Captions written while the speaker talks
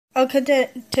Okay,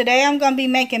 today I'm going to be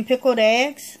making pickled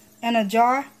eggs in a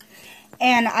jar.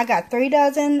 And I got 3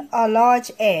 dozen large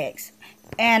eggs.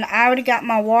 And I already got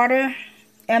my water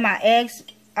and my eggs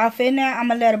off in there. I'm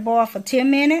going to let it boil for 10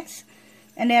 minutes.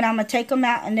 And then I'm going to take them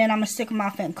out and then I'm going to stick them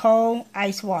off in cold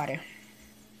ice water.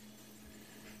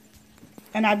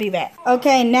 And I'll be back.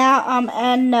 Okay, now I'm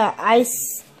adding the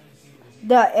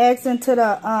eggs into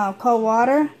the cold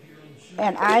water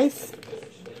and ice.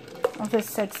 I'll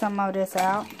just take some of this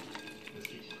out.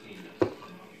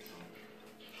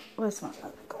 Where's my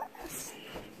other glass?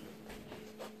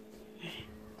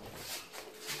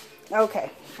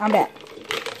 Okay, I'm back.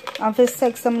 I'll just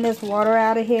take some of this water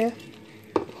out of here.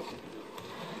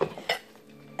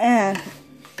 And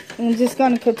I'm just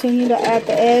going to continue to add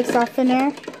the eggs off in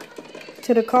there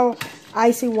to the cold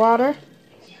icy water.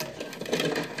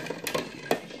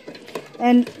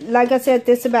 And like I said,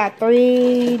 this is about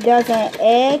 3 dozen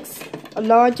eggs,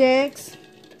 large eggs.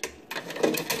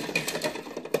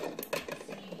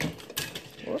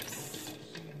 Whoops.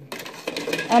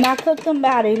 And I cooked them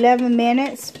about 11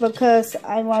 minutes because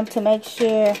I want to make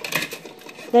sure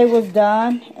they was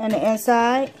done on the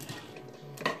inside.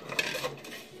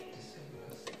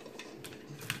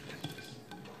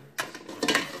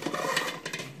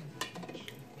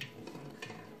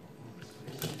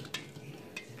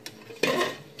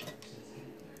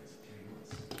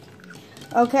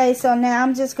 Okay, so now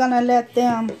I'm just going to let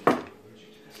them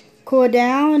cool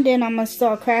down, and then I'm going to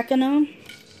start cracking them.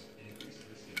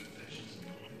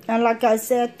 And like I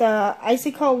said, the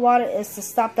icy cold water is to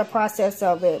stop the process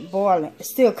of it boiling,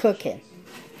 still cooking.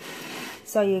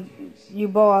 So you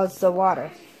boil the water.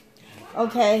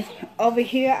 Okay, over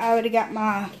here I already got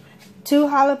my 2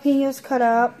 jalapeños cut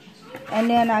up. And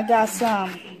then I got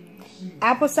some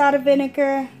apple cider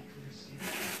vinegar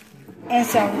and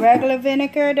some regular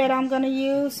vinegar that I'm going to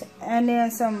use. And then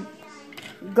some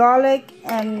garlic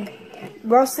and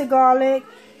roasted garlic.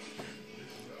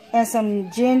 And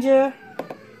some ginger.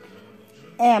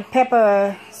 And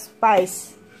pepper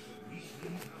spice.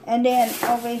 And then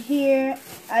over here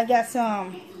I got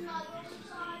some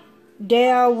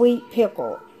Dale wheat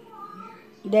pickle.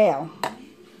 Dale.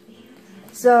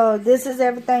 So this is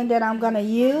everything that I'm going to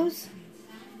use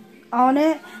on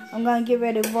it. I'm going to get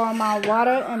ready to boil my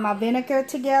water and my vinegar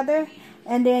together.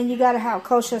 And then you got to have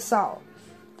kosher salt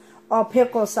or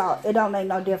pickle salt. It don't make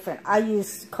no difference. I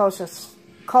use kosher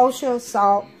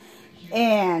salt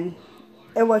and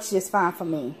it works just fine for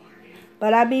me.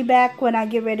 But I'll be back when I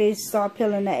get ready to start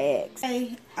peeling the eggs.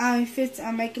 Okay, I'm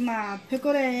making my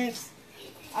pickled eggs.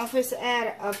 I'll first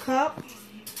add a cup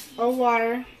of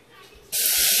water.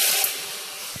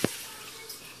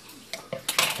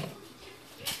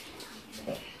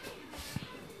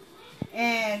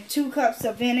 And 2 cups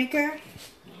of vinegar.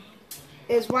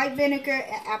 It's white vinegar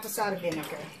and apple cider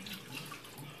vinegar.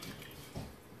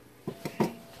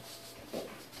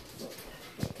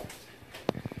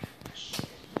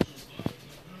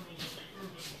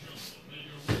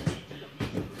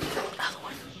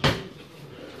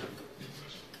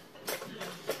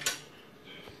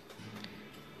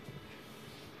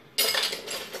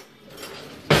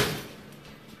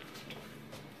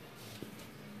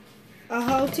 A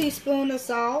whole teaspoon of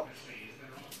salt.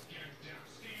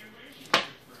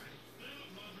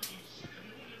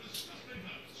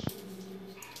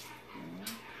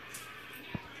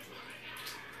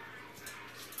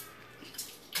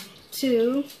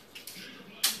 Two.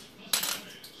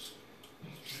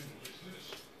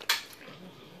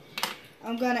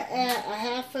 I'm going to add a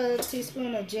half a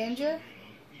teaspoon of ginger.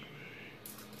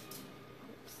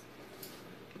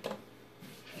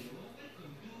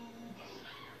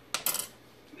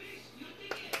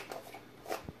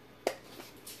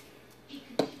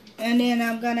 And then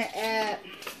I'm going to add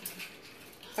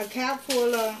a cap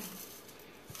full of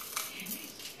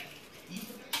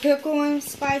pickle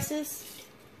spices.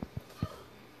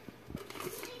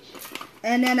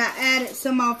 And then I added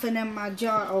some off in my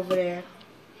jar over there.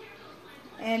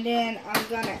 And then I'm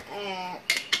going to add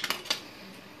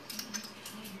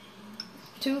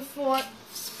 2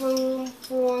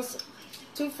 scoops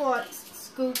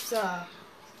of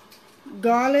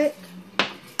garlic.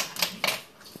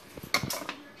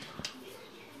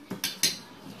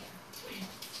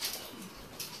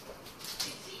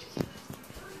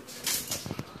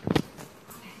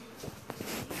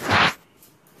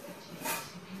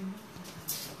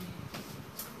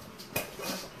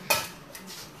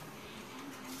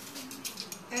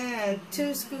 And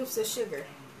 2 scoops of sugar.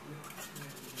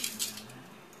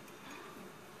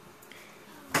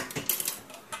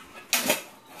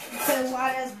 So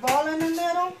while it's boiling a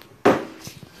little,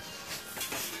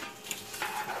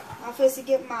 I'm supposed to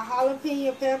get my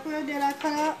jalapeno pepper that I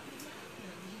cut up.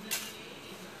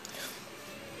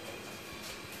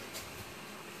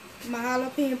 My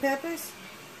jalapeno peppers.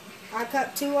 I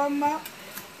cut 2 of them up.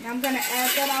 And I'm going to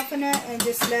add that off in there and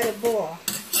just let it boil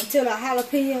until the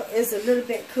jalapeno is a little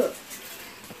bit cooked.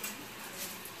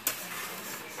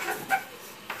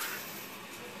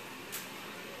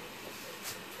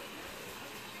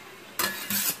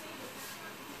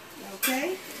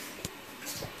 Okay.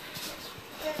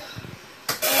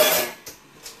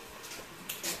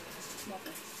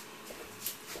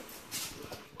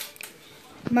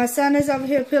 My son is over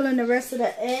here peeling the rest of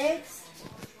the eggs.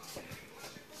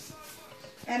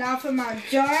 And off of my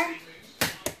jar,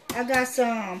 I got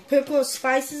some pickled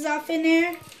spices off in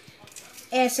there.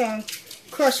 And some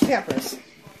crushed peppers.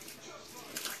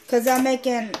 Because I'm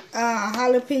making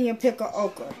jalapeno pickled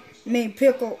okra.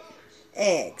 Pickled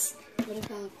eggs. What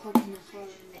about poking a hole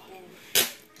in the egg?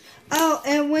 Oh,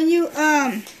 and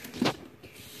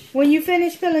when you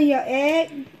finish peeling your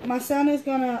egg, my son is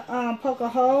gonna poke a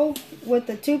hole with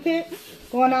the toothpick,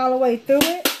 going all the way through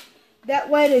it. That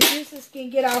way the juices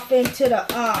can get off into the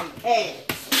eggs.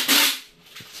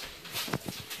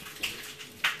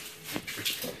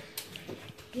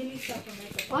 Give me something.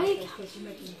 Why you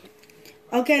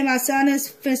Okay, my son is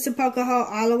finished to poke a hole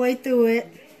all the way through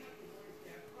it.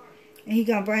 And he's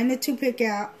gonna bring the toothpick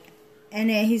out, and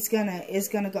then it's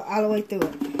gonna go all the way through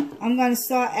it. I'm gonna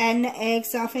start adding the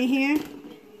eggs off in here.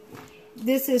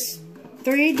 This is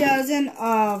 3 dozen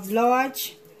of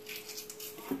large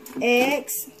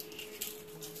eggs.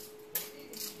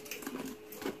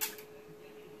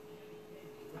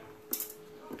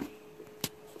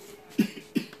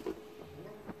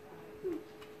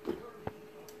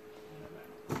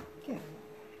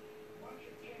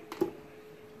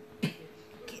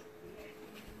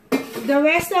 The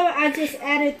rest of it, I just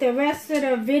added the rest of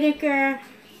the vinegar,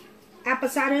 apple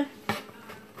cider,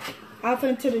 off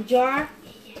into the jar.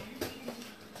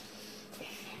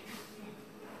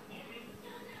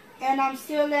 And I'm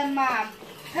still letting my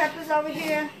peppers over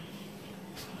here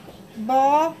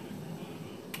boil.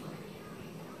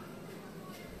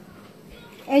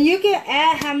 And you can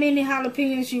add how many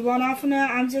jalapenos you want off in there.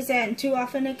 I'm just adding 2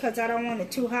 off in it because I don't want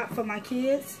it too hot for my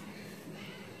kids.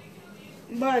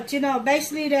 But, you know,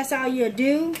 basically that's all you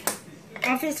do.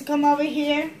 I'm supposed to come over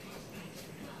here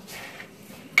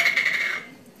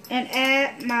and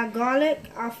add my garlic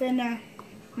off in there,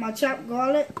 my chopped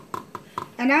garlic.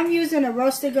 And I'm using a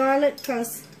roasted garlic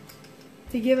because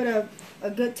to give it a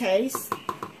good taste.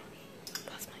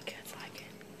 Plus my kids like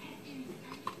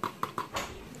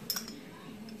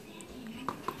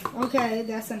it. Okay,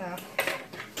 that's enough.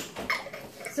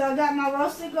 So I got my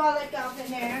roasted garlic off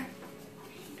in there.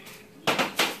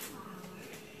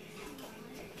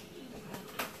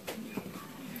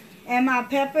 And my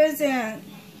peppers and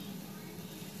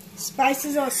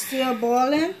spices are still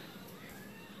boiling.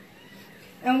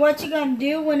 And what you're going to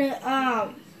do when it,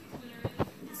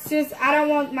 since I don't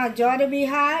want my jar to be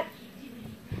hot,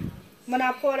 when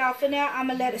I pour it off in there, I'm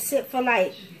going to let it sit for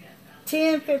like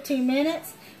 10-15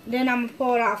 minutes. Then I'm going to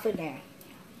pour it off in there.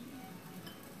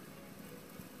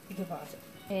 You can pause it.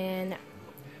 And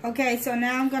okay, so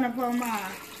now I'm going to pour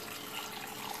my...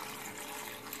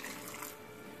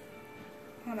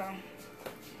 Hold on.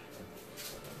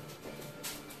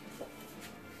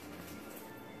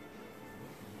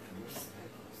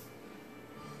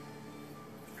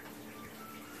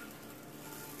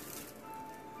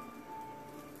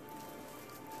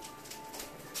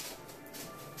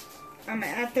 I'm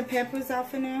going to add the peppers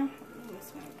off in there. Ooh, that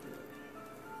smells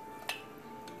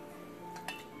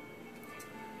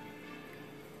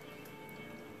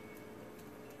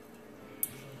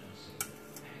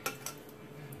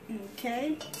good.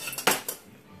 Okay.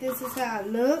 This is how it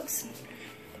looks.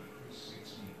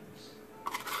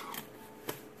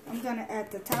 I'm going to add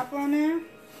the top on there.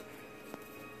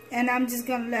 And I'm just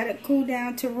going to let it cool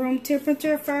down to room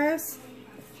temperature first.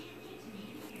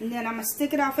 And then I'm going to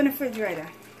stick it off in the refrigerator.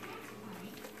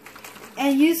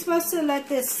 And you're supposed to let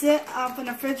this sit off in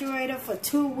the refrigerator for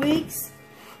 2 weeks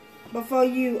before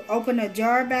you open the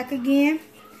jar back again.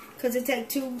 Because it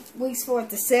takes 2 weeks for it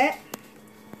to set.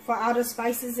 For all the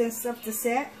spices and stuff to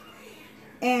set.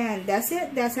 And that's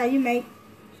it. That's how you make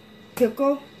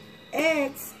pickled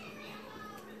eggs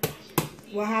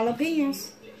with jalapenos.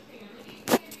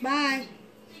 Bye.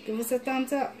 Give us a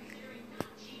thumbs up.